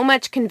with so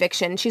much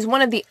conviction. She's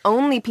one of the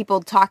only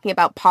people talking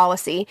about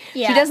policy.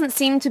 Yeah. She doesn't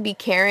seem to be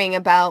caring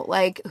about,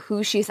 like,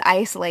 who she's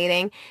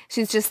isolating.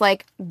 She's just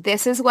like,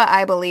 this is what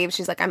I believe.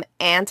 She's like, I'm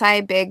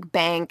anti-big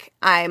bank.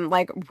 I'm,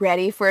 like,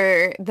 ready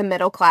for the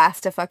middle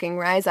class to fucking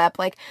rise up.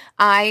 Like,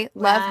 I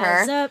love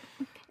her.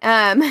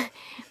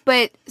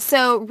 But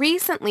so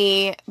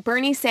recently,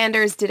 Bernie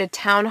Sanders did a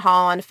town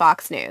hall on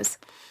Fox News.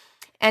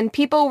 And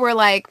people were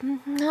like,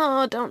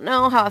 no, don't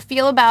know how I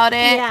feel about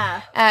it.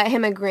 Yeah.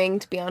 Him agreeing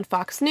to be on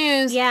Fox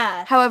News.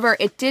 Yeah. However,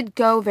 it did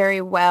go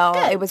very well.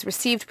 Good. It was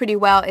received pretty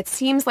well. It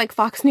seems like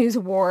Fox News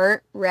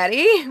weren't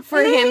ready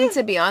for him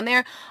to be on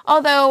there.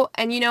 Although,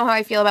 and you know how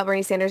I feel about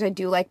Bernie Sanders. I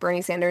do like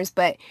Bernie Sanders,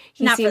 but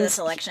he not seems... for this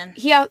election.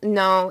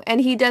 No,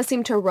 and he does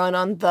seem to run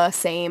on the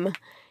same...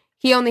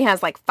 He only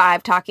has like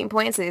 5 talking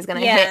points that he's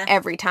going to hit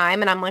every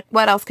time. And I'm like,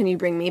 what else can you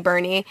bring me,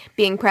 Bernie?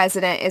 Being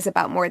president is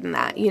about more than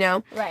that, you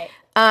know? Right.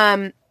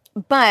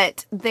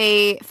 But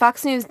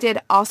Fox News did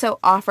also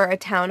offer a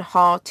town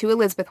hall to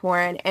Elizabeth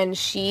Warren, and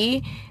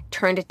she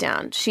turned it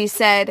down. She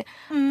said,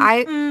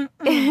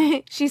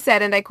 she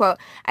said, and I quote,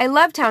 "I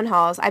love town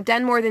halls. I've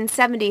done more than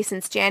 70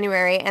 since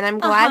January, and I'm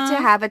glad to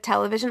have a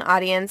television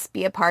audience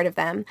be a part of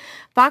them.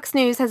 Fox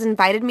News has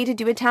invited me to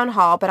do a town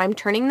hall, but I'm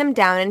turning them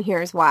down, and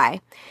here's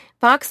why.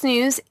 Fox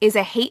News is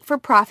a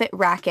hate-for-profit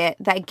racket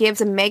that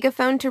gives a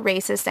megaphone to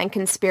racists and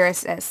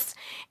conspiracists.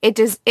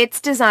 It's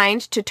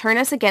designed to turn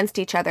us against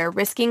each other,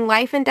 risking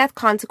life and death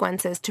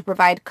consequences to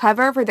provide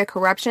cover for the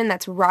corruption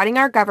that's rotting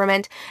our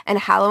government and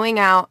hollowing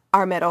out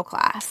our middle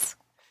class."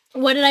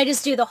 What did I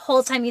just do the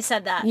whole time you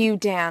said that? You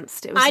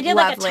danced. It was I did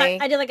lovely.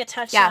 I did like a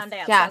touchdown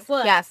dance.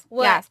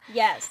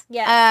 Yes,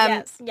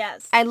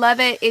 yes. I love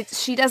it.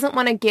 She doesn't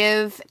want to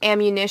give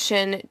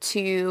ammunition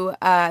to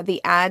the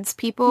ads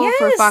people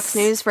for Fox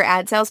News, for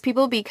ad sales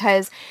people,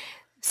 because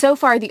so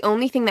far the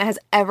only thing that has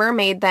ever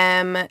made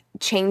them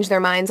change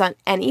their minds on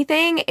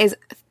anything is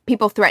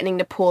people threatening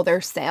to pull their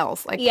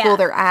sales, like pull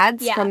their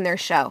ads from their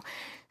show.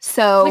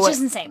 So, which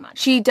isn't saying much.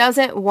 She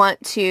doesn't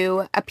want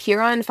to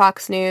appear on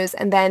Fox News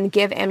and then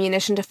give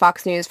ammunition to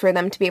Fox News for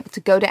them to be able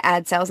to go to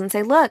ad sales and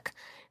say, look,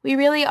 we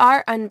really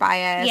are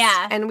unbiased.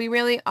 Yeah. And we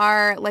really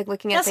are like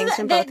looking at things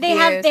from both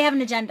views. They have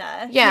an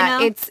agenda.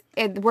 Yeah, you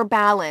know? we're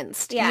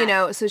balanced, you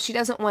know, so she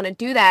doesn't want to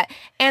do that.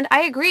 And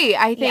I agree.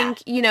 I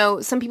think, you know,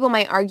 some people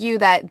might argue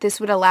that this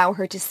would allow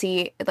her to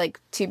see,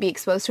 like, to be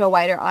exposed to a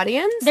wider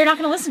audience. They're not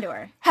going to listen to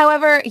her.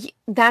 However,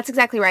 that's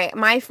exactly right.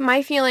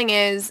 My feeling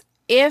is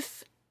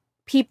if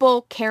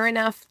people care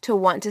enough to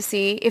want to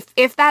see,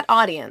 if that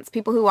audience,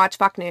 people who watch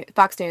Fox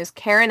News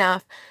care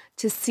enough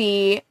to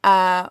see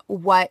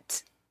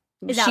what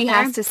she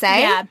has to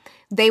say,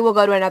 they will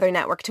go to another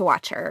network to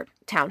watch her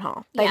town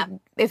hall. Like,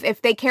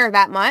 if they care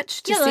that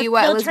much to see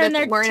what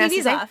Elizabeth Warren has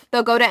to say,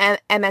 they'll go to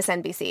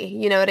MSNBC.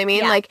 You know what I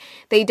mean? Like,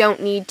 they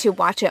don't need to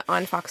watch it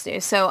on Fox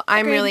News. So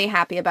I'm really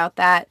happy about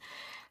that.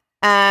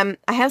 I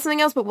have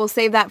something else, but we'll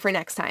save that for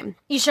next time.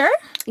 You sure?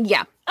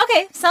 Yeah.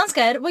 Okay, sounds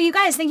good. Well, you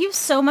guys, thank you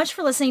so much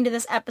for listening to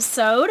this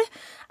episode.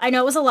 I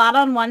know it was a lot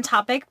on one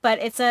topic, but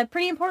it's a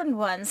pretty important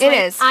one. So it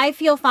is. I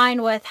feel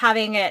fine with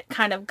having it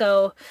kind of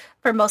go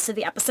for most of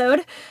the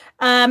episode.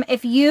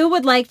 If you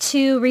would like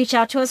to reach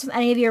out to us with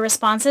any of your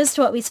responses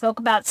to what we spoke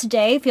about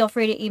today, feel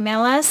free to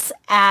email us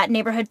at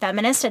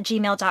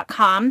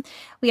neighborhoodfeminist@gmail.com.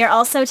 We are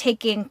also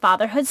taking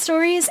fatherhood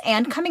stories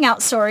and coming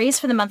out stories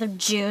for the month of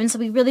June. So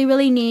we really,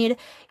 really need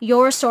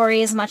your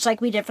stories, much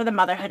like we did for the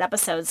motherhood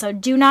episode. So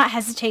do not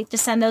hesitate to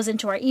send those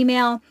into our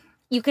email.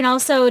 You can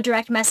also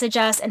direct message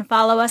us and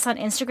follow us on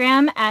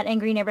Instagram at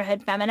Angry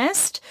Neighborhood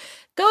Feminist.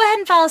 Go ahead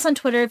and follow us on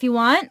Twitter if you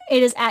want.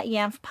 It is at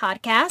YANF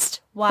Podcast.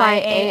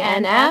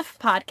 YANF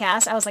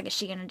Podcast. I was like, is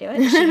she going to do it?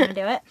 Is she going to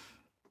do it?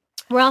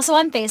 We're also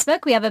on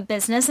Facebook. We have a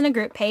business and a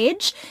group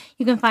page.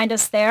 You can find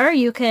us there.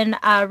 You can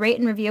rate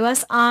and review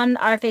us on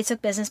our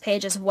Facebook business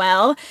page as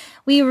well.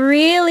 We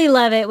really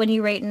love it when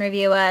you rate and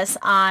review us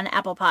on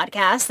Apple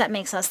Podcasts. That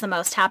makes us the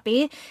most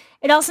happy.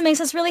 It also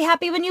makes us really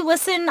happy when you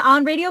listen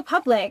on Radio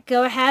Public.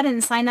 Go ahead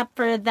and sign up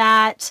for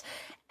that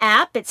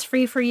app. It's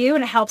free for you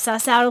and it helps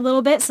us out a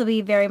little bit, so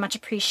we very much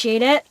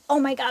appreciate it. Oh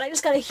my god, I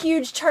just got a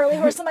huge Charlie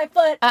horse on my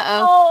foot.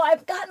 Oh,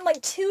 I've gotten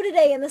like 2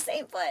 today in the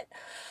same foot.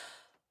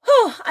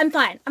 Oh, I'm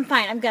fine.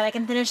 I'm good. I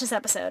can finish this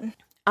episode.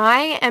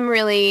 I am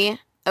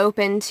really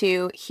open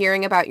to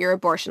hearing about your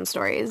abortion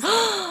stories.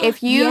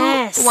 If you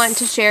want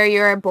to share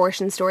your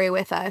abortion story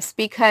with us,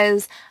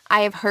 because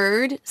I have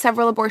heard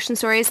several abortion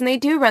stories and they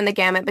do run the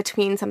gamut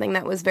between something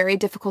that was very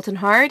difficult and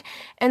hard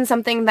and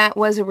something that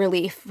was a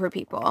relief for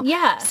people.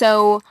 Yeah.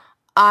 So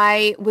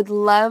I would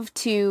love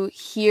to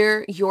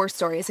hear your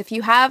stories. If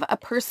you have a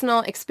personal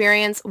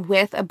experience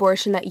with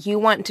abortion that you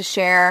want to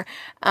share,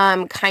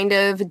 kind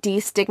of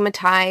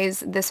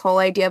destigmatize this whole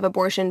idea of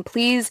abortion,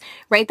 please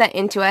write that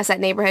into us at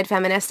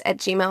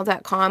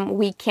neighborhoodfeminist@gmail.com.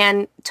 We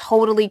can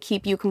totally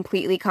keep you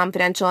completely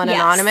confidential and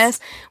anonymous.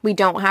 We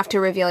don't have to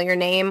reveal your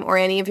name or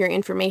any of your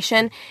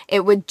information.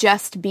 It would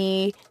just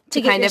be to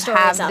kind of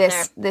have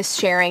this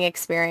sharing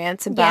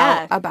experience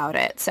about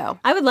it. So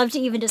I would love to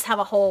even just have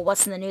a whole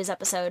What's in the News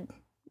episode.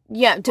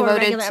 Yeah,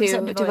 devoted to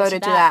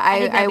that.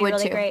 I would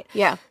really too. Great.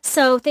 Yeah.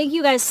 So thank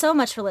you guys so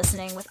much for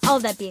listening. With all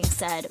of that being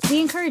said, we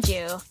encourage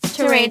you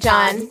to rage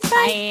on.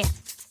 Bye.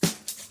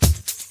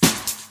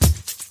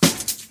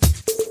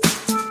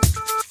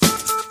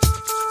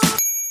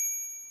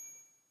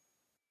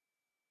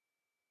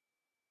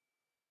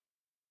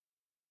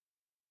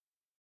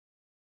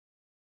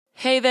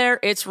 Hey there,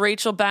 it's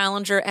Rachel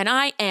Ballinger, and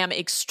I am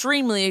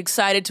extremely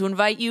excited to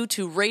invite you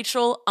to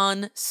Rachel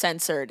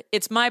Uncensored.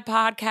 It's my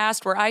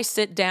podcast where I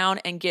sit down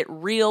and get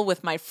real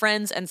with my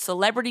friends and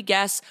celebrity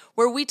guests,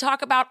 where we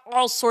talk about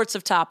all sorts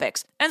of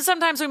topics. And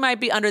sometimes we might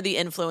be under the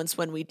influence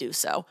when we do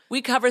so.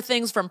 We cover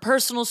things from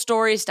personal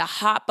stories to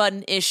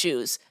hot-button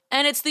issues.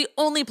 And it's the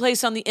only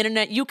place on the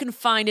internet you can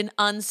find an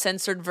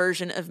uncensored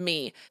version of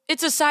me.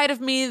 It's a side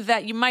of me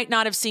that you might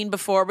not have seen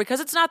before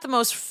because it's not the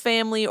most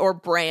family or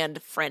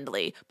brand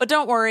friendly. But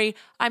don't worry,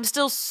 I'm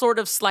still sort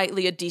of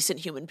slightly a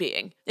decent human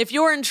being. If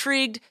you're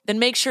intrigued, then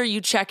make sure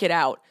you check it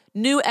out.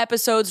 New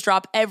episodes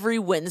drop every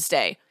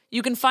Wednesday.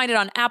 You can find it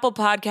on Apple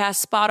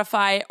Podcasts,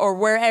 Spotify, or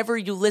wherever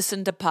you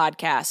listen to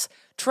podcasts.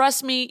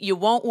 Trust me, you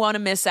won't want to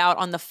miss out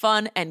on the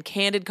fun and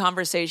candid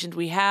conversations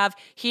we have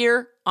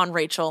here on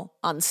Rachel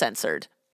Uncensored.